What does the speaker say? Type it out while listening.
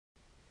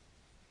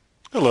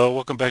Hello,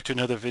 welcome back to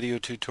another video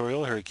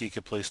tutorial here at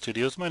GeekatPlay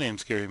Studios. My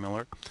name's Gary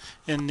Miller.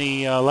 In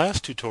the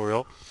last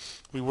tutorial,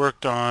 we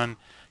worked on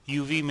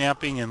UV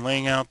mapping and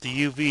laying out the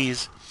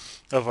UVs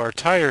of our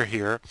tire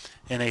here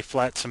in a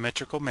flat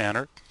symmetrical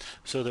manner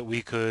so that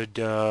we could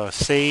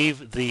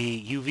save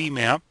the UV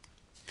map,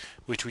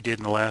 which we did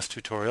in the last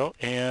tutorial,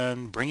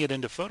 and bring it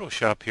into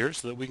Photoshop here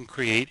so that we can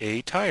create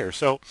a tire.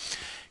 So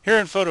here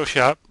in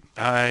Photoshop,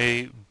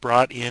 I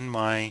brought in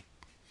my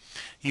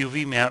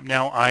UV map.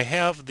 Now I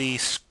have the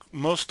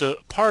most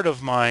part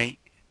of my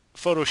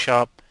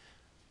Photoshop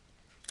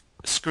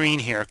screen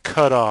here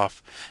cut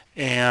off,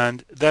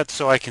 and that's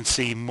so I can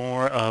see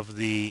more of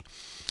the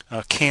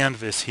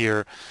canvas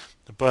here,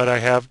 but I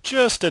have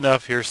just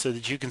enough here so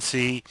that you can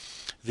see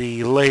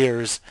the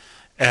layers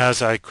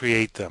as I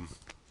create them.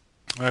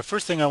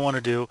 First thing I want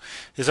to do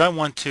is I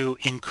want to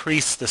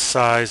increase the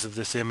size of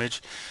this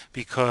image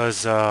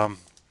because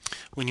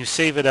when you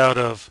save it out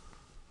of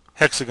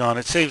hexagon,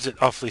 it saves it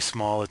awfully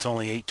small. It's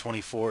only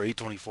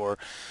 824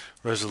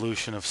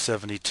 resolution of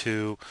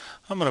 72.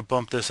 I'm going to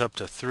bump this up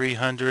to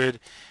 300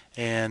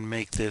 and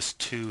make this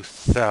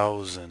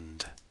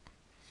 2000.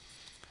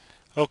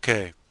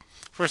 Okay,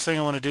 first thing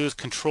I want to do is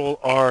Control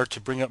R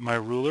to bring up my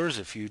rulers.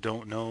 If you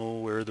don't know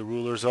where the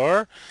rulers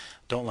are,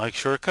 don't like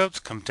shortcuts,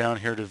 come down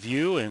here to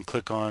View and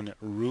click on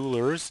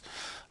Rulers.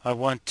 I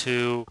want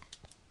to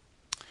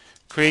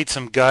create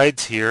some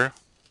guides here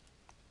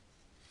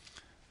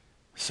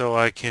so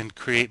I can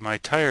create my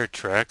tire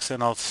tracks,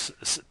 and I'll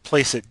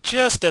place it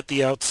just at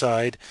the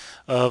outside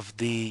of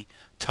the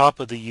top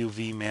of the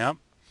UV map.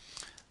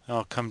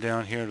 I'll come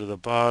down here to the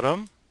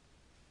bottom,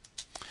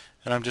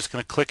 and I'm just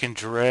going to click and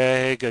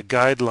drag a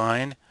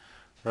guideline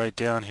right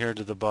down here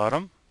to the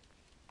bottom.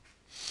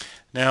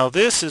 Now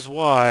this is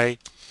why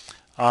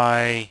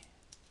I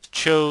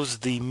chose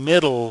the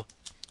middle,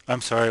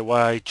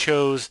 why I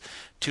chose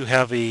to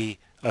have a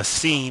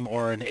seam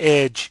or an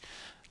edge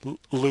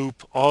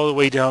loop all the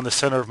way down the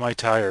center of my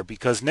tire,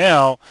 because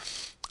now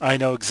I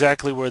know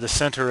exactly where the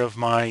center of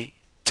my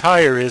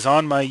tire is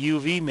on my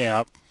UV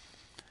map,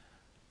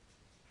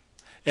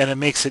 and it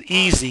makes it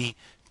easy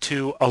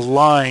to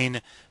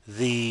align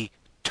the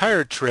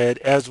tire tread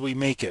as we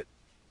make it.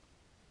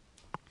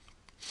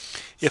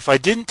 If I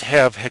didn't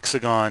have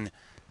hexagon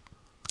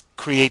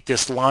create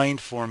this line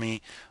for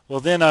me, well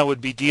then I would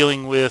be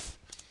dealing with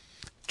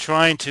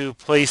trying to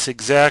place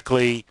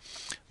exactly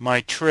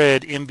my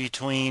tread in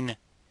between,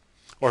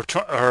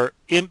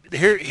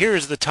 here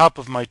is the top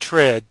of my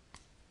tread.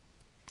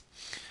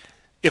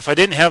 If I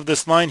didn't have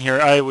this line here,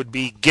 I would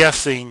be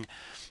guessing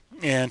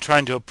and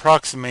trying to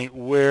approximate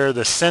where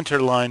the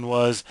center line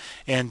was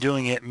and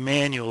doing it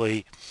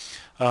manually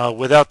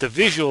without the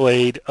visual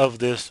aid of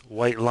this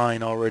white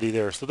line already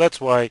there. So that's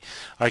why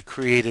I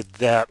created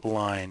that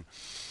line.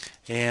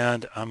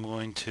 And I'm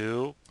going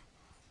to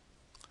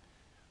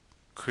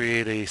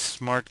create a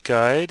smart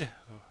guide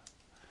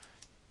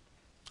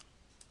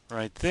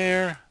right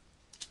there,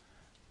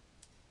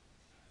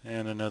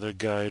 and another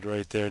guide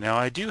right there. Now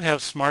I do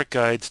have smart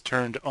guides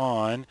turned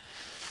on,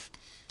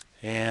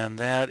 and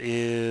that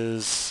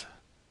is,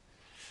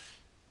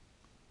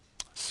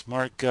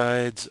 smart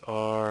guides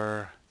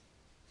are,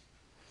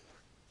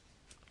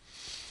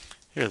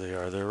 here they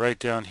are, they're right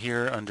down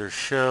here under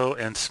show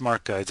and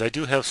smart guides. I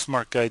do have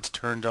smart guides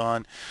turned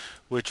on,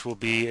 which will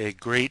be a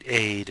great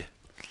aid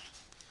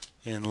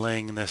in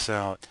laying this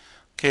out.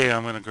 Okay,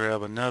 I'm going to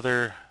grab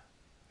another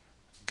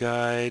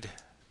guide,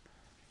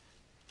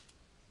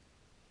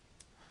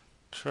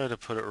 try to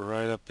put it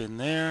right up in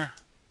there,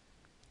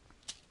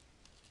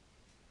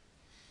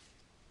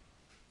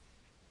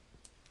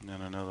 and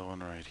then another one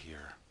right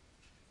here.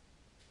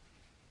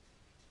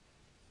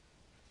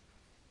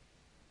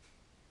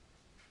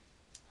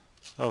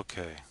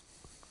 Okay.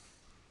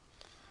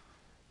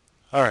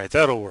 Alright,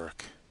 that'll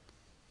work.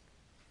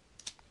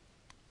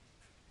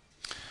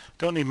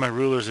 Don't need my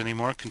rulers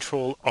anymore.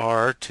 Control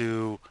R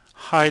to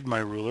hide my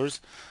rulers.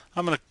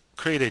 I'm going to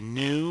create a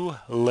new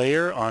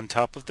layer on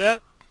top of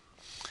that,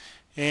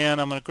 and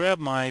I'm going to grab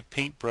my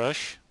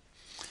paintbrush.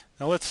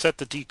 Now let's set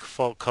the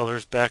default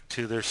colors back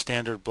to their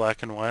standard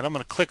black and white. I'm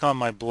going to click on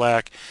my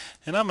black,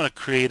 and I'm going to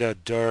create a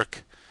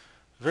dark,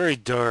 very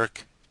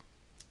dark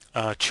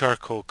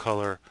charcoal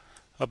color,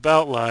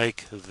 about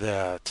like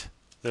that.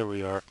 There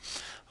we are.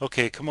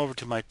 Okay, come over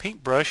to my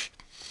paintbrush.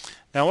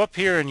 Now up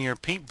here in your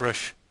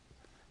paintbrush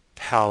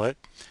palette,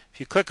 if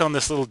you click on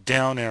this little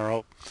down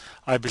arrow,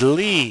 I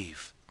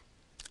believe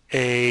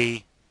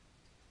a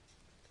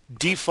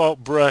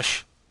default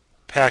brush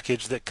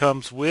package that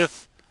comes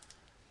with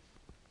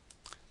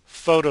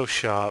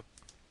Photoshop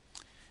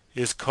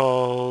is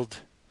called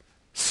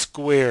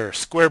square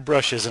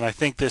brushes, and I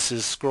think this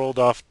is scrolled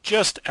off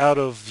just out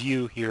of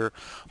view here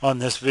on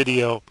this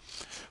video,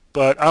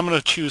 but I'm going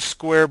to choose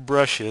square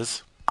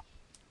brushes.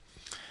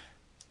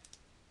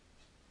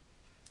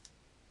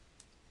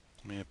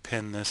 Let me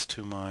pin this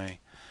to my,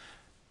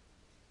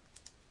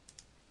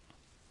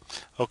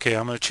 okay,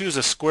 I'm going to choose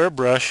a square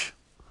brush.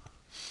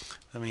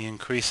 Let me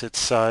increase its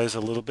size a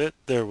little bit.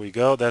 There we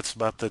go. That's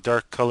about the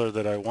dark color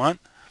that I want.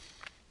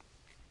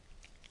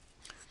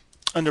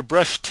 under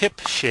brush tip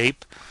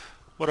shape,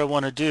 what I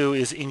want to do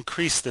is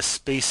increase the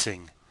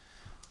spacing,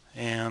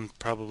 and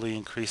probably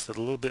increase it a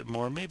little bit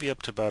more, maybe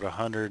up to about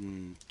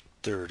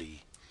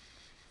 130.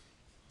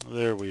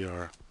 There we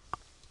are.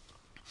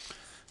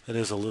 It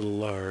is a little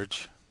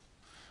large.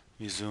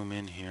 We zoom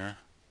in here.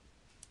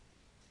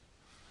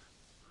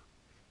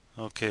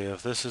 Okay,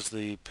 if this is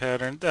the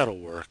pattern, that'll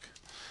work.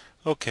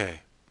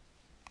 Okay.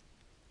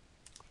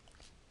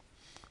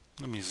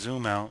 Let me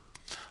zoom out.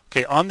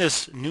 Okay, on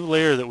this new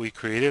layer that we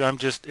created,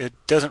 it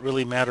doesn't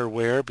really matter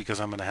where because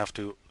I'm going to have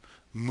to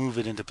move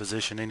it into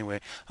position anyway.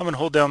 I'm going to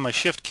hold down my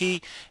shift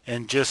key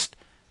and just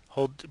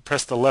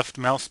press the left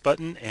mouse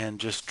button and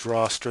just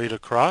draw straight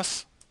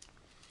across.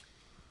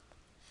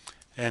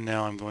 And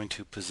now I'm going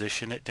to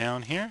position it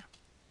down here.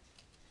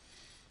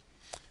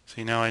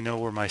 See, now I know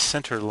where my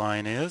center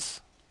line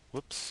is.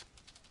 Whoops.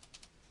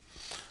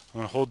 I'm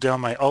going to hold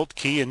down my Alt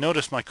key and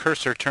notice my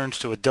cursor turns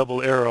to a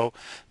double arrow.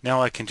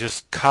 Now I can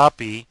just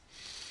copy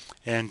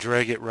and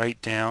drag it right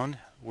down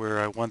where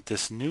I want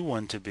this new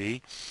one to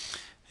be.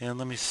 And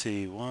let me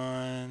see,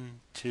 1,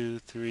 2,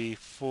 3,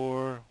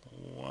 4,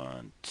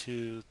 1,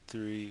 2,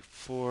 3,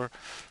 4.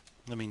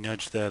 Let me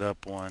nudge that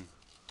up one.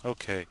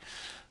 Okay,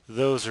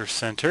 those are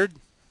centered.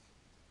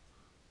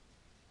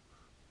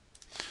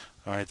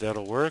 Alright,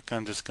 that'll work.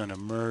 I'm just going to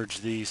merge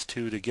these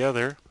two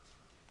together.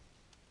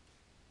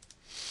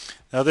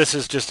 Now this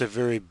is just a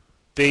very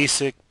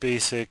basic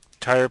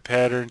tire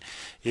pattern.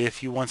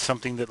 If you want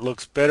something that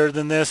looks better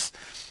than this,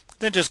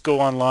 then just go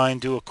online,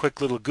 do a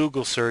quick little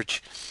Google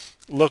search,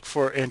 look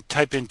for and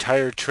type in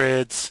tire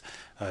treads,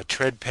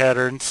 tread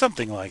pattern,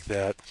 something like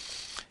that,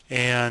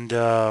 and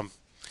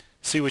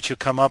see what you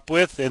come up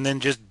with, and then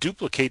just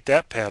duplicate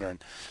that pattern.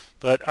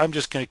 But I'm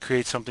just going to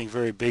create something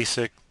very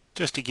basic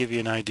just to give you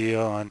an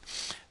idea on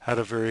how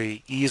to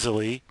very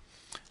easily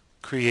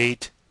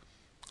create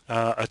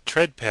a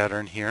tread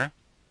pattern here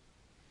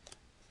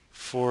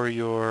for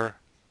your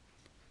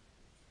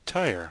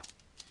tire.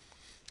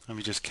 Let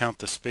me just count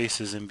the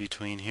spaces in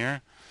between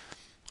here.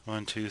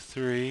 1, 2,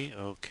 3,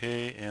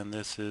 okay, and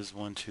this is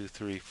 1, 2,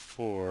 3,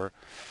 4.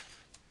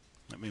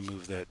 Let me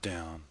move that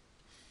down.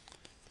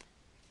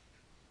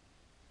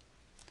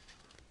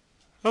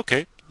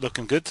 Okay,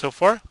 looking good so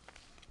far.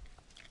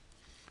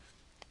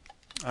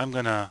 I'm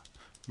going to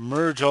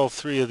merge all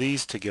three of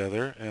these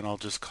together, and I'll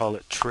just call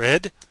it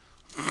tread.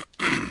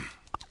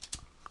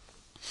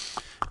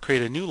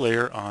 Create a new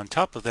layer on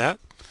top of that.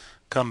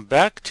 Come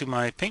back to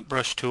my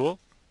paintbrush tool.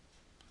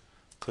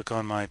 Click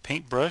on my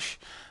paintbrush.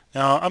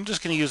 Now I'm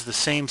just going to use the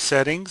same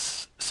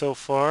settings so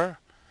far,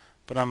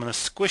 but I'm going to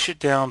squish it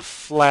down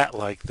flat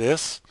like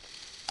this,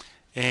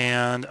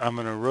 and I'm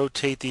going to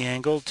rotate the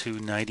angle to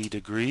 90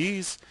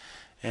 degrees,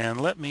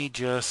 and let me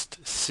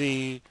just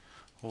see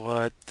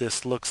what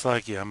this looks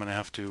like. Yeah, I'm going to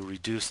have to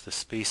reduce the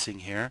spacing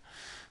here.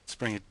 Let's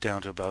bring it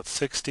down to about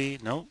 60.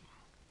 Nope.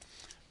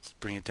 Let's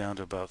bring it down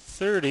to about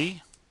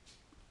 30.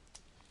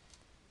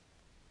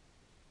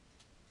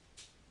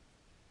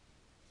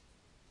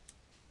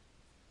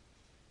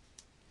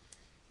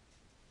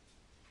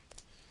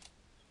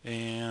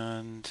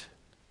 And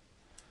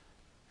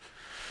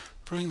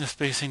bring the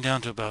spacing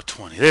down to about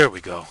 20. There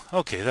we go.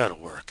 Okay, that'll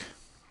work.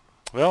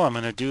 Well, I'm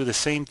going to do the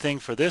same thing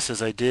for this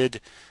as I did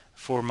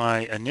for my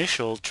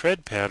initial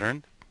tread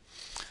pattern.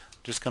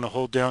 Just going to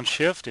hold down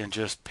shift and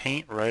just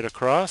paint right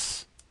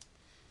across.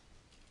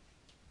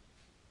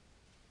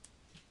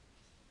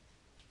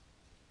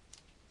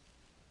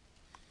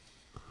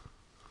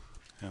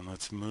 And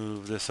let's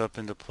move this up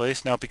into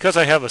place. Now, because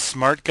I have a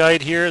smart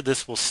guide here,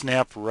 this will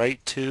snap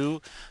right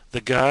to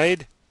the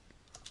guide,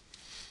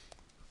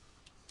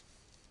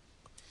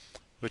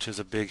 which is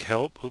a big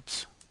help.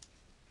 Oops.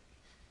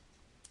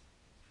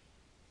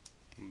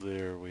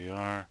 There we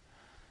are.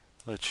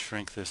 Let's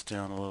shrink this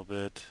down a little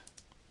bit.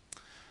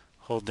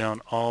 Hold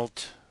down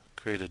Alt,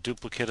 create a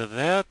duplicate of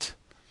that.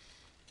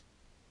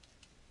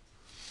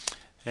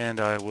 And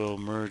I will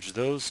merge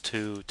those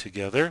two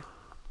together.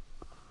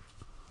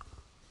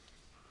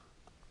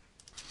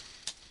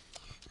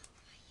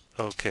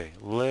 Okay,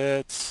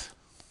 let's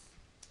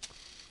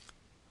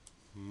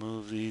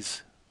move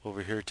these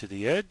over here to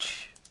the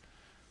edge.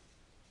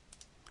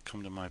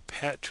 Come to my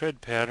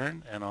tread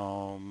pattern, and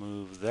I'll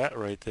move that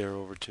right there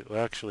over to,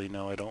 well, actually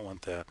no, I don't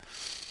want that.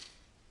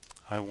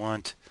 I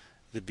want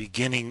the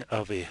beginning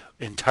of an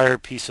entire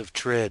piece of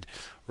tread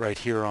right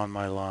here on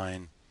my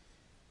line.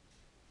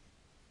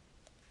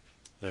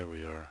 There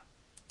we are.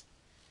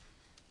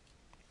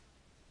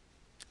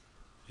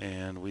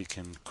 And we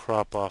can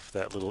crop off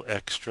that little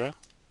extra.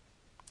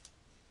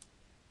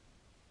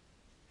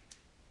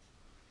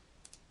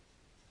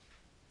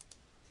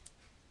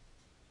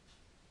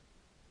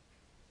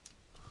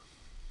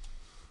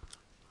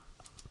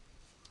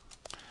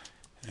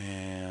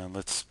 And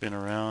let's spin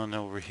around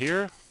over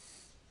here.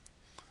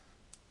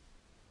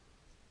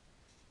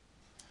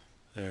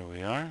 There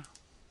we are.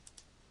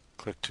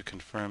 Click to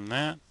confirm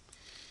that.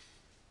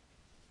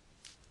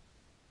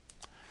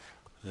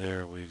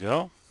 There we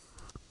go.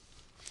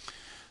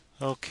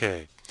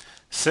 Okay.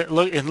 So,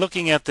 in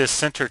looking at this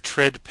center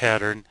tread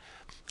pattern,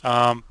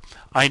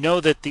 I know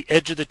that the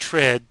edge of the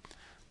tread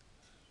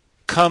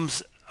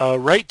comes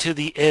right to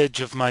the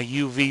edge of my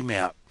UV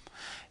map.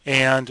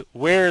 And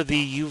where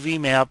the UV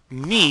map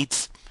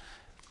meets,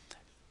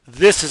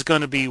 this is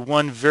going to be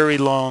one very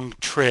long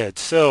tread.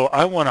 So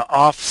I want to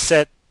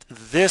offset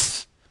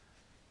this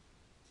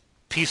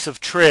piece of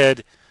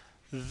tread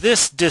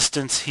this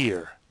distance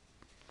here.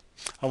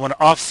 I want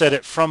to offset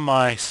it from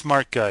my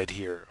smart guide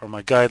here, or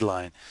my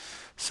guideline.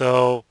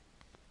 So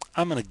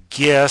I'm going to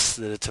guess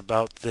that it's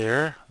about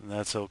there, and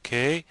that's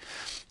okay.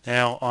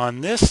 Now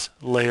on this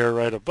layer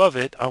right above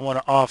it, I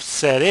want to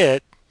offset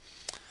it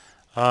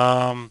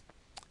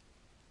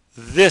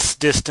this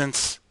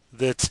distance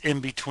that's in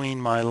between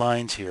my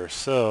lines here.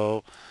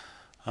 So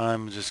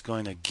I'm just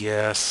going to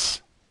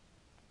guess.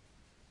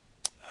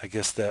 I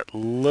guess that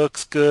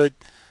looks good.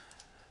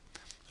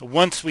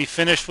 Once we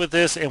finish with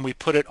this and we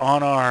put it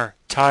on our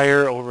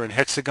tire over in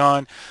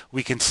hexagon,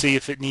 we can see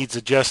if it needs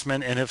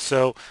adjustment, and if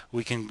so,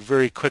 we can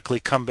very quickly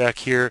come back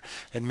here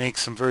and make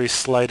some very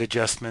slight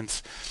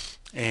adjustments,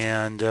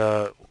 and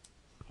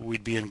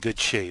we'd be in good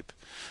shape.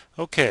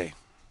 Okay,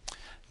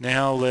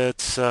 now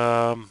let's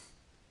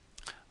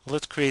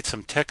create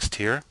some text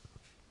here,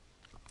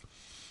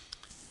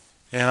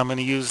 and I'm going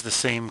to use the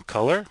same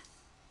color.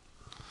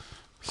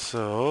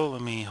 So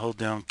let me hold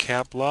down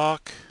cap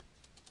lock.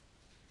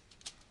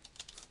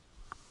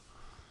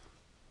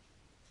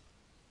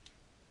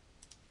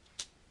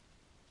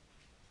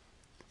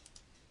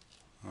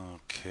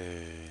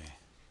 Okay.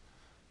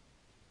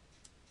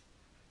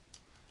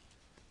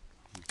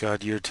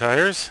 Goodyear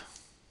tires.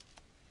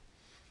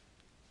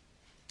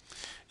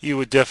 You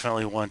would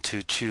definitely want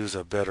to choose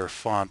a better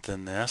font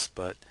than this,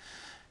 but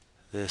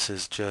this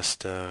is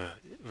just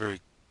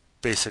very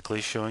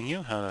basically showing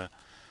you how to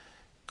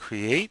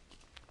create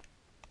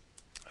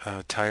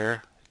a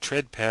tire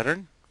tread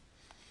pattern,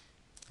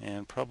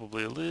 and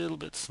probably a little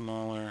bit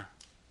smaller.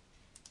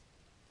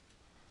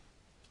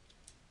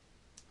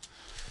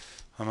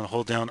 I'm going to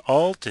hold down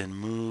Alt and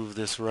move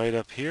this right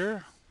up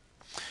here.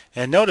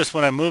 And notice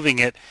when I'm moving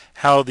it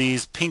how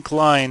these pink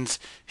lines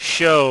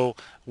show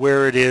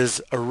where it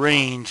is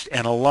arranged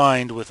and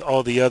aligned with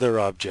all the other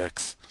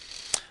objects.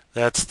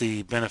 That's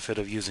the benefit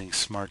of using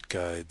smart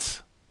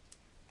guides.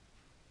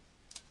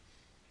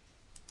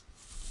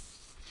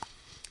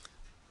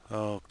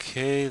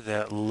 Okay,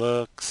 that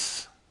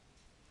looks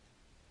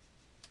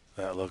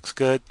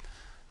good.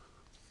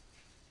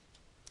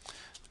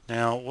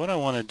 Now what I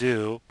want to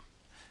do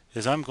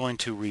is I'm going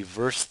to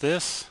reverse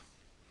this,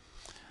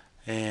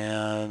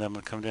 and I'm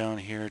going to come down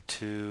here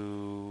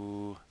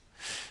to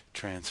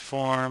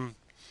transform,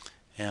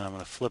 and I'm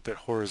going to flip it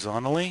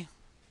horizontally.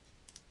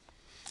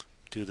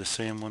 Do the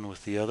same one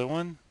with the other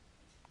one.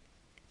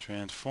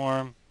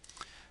 Transform,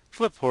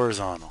 flip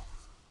horizontal.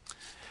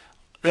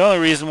 The only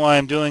reason why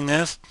I'm doing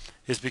this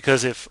is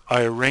because if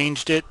I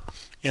arranged it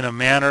in a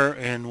manner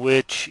in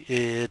which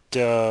it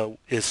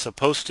is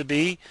supposed to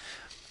be,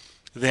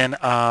 then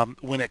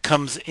when it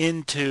comes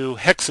into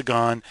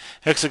hexagon,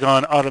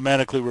 hexagon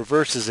automatically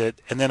reverses it,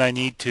 and then I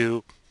need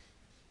to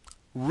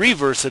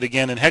reverse it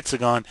again in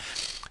hexagon,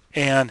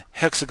 and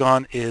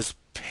hexagon is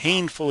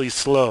painfully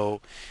slow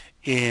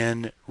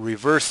in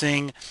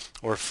reversing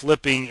or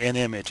flipping an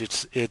image.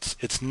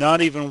 It's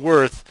not even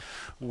worth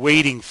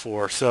waiting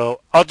for. So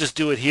I'll just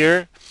do it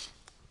here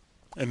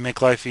and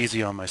make life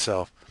easy on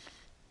myself.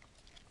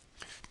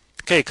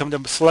 Okay, come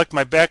to select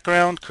my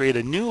background, create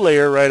a new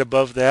layer right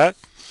above that.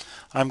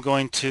 I'm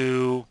going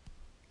to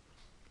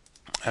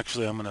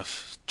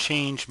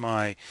change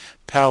my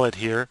palette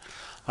here.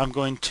 I'm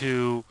going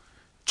to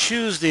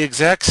choose the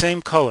exact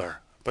same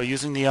color by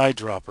using the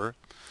eyedropper.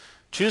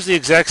 Choose the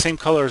exact same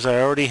color as I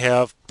already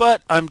have,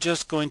 but I'm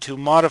just going to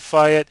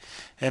modify it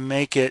and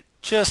make it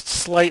just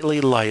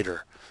slightly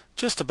lighter,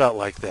 just about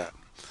like that.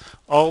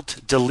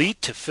 Alt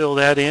delete to fill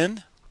that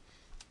in.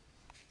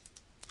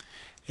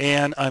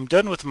 And I'm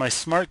done with my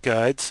smart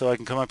guide, so I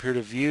can come up here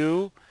to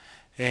view,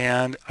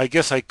 and I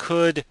guess I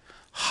could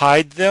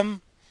hide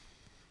them,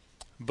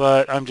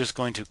 but I'm just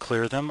going to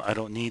clear them. I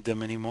don't need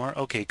them anymore.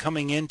 Okay,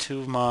 coming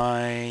into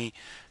my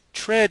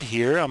tread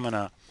here, I'm going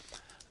to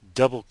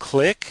double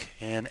click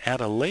and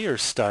add a layer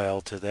style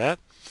to that.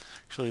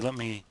 Actually, let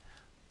me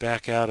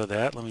back out of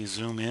that. Let me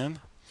zoom in.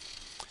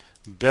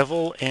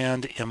 Bevel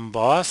and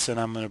emboss, and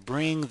I'm going to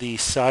bring the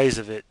size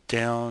of it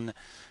down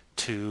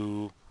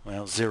to,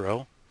 well,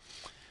 0.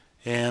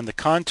 And the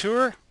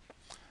contour,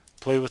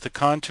 play with the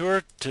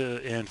contour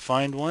and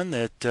find one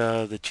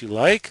that you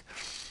like.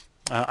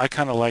 I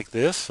kind of like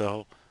this,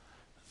 so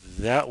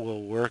that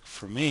will work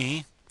for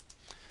me.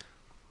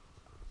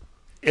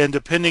 And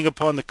depending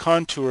upon the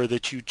contour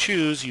that you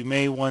choose, you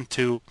may want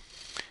to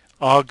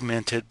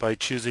augment it by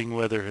choosing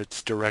whether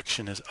its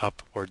direction is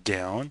up or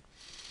down.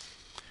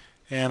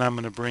 And I'm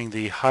going to bring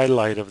the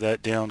highlight of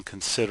that down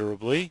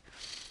considerably,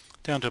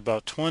 down to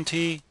about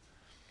 20,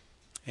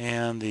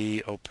 and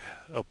the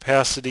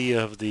opacity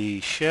of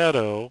the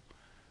shadow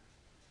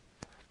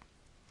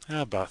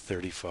about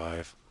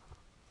 35.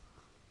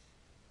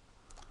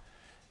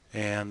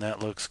 And that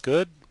looks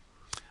good.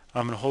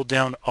 I'm going to hold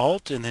down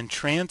Alt and then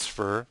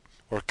transfer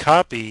or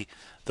copy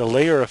the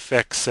layer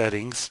effect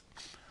settings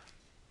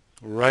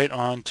right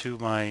onto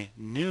my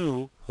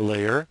new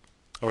layer,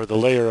 or the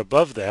layer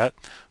above that,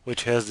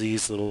 which has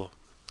these little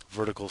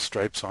vertical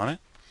stripes on it.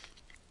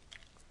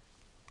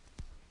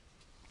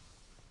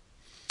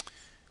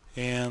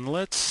 And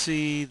let's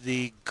see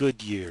the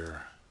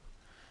Goodyear.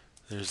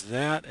 There's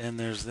that and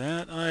there's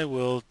that. I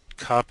will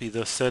copy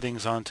the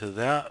settings onto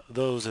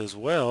those as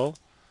well.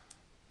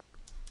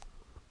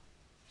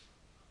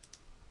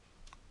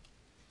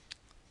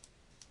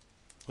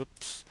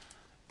 Whoops.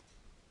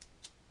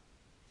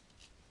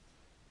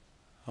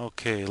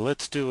 Okay,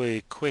 let's do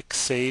a quick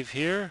save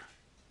here.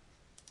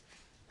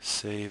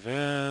 Save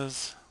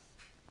as.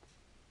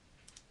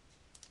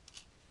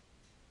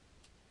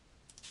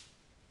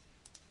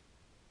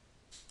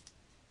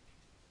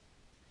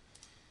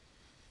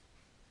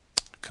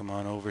 Come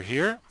on over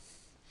here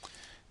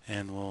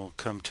and we'll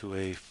come to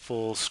a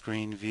full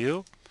screen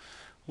view.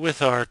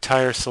 With our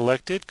tire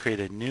selected, create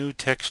a new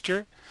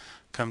texture.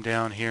 Come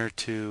down here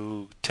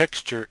to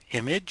texture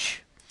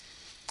image.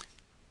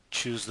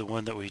 Choose the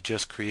one that we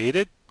just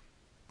created.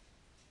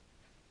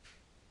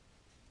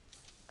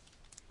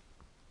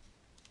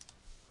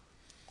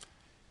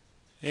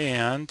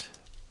 And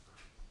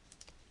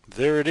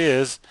there it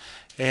is.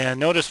 And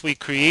notice we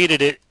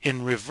created it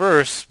in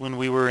reverse when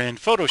we were in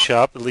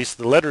Photoshop. At least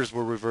the letters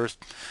were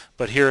reversed,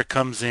 but here it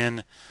comes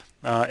in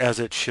as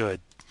it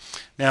should.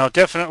 Now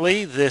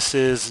definitely this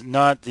is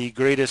not the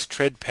greatest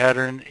tread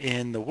pattern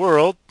in the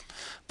world,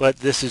 but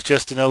this is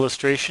just an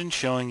illustration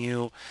showing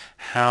you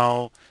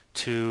how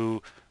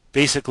to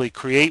basically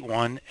create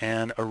one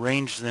and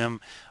arrange them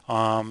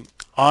on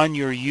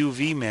your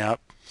UV map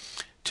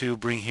to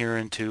bring here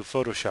into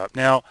Photoshop.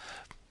 Now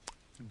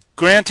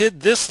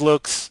granted, this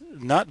looks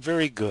not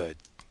very good.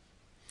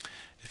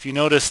 If you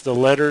notice, the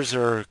letters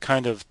are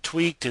kind of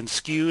tweaked and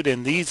skewed,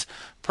 and these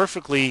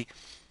perfectly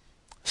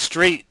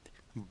straight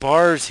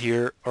bars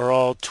here are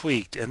all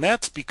tweaked, and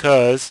that's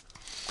because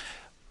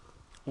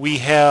we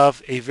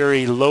have a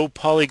very low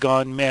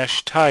polygon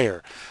mesh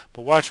tire.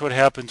 But watch what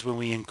happens when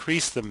we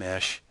increase the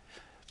mesh.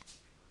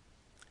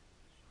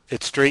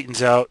 It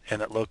straightens out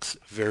and it looks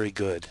very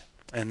good,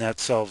 and that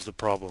solves the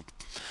problem.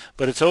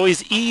 But it's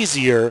always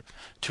easier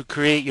to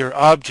create your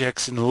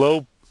objects in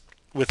low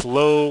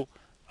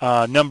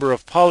number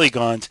of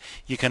polygons.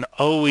 You can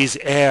always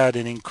add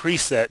and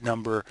increase that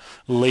number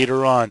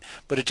later on,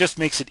 but it just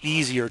makes it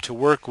easier to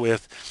work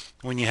with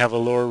when you have a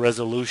lower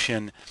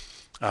resolution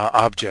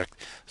object.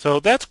 So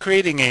that's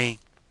creating a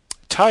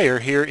tire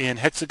here in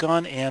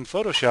Hexagon and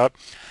Photoshop.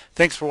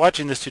 Thanks for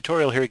watching this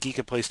tutorial here at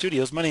GeekatPlay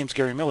Studios. My name's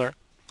Gary Miller.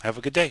 Have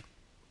a good day.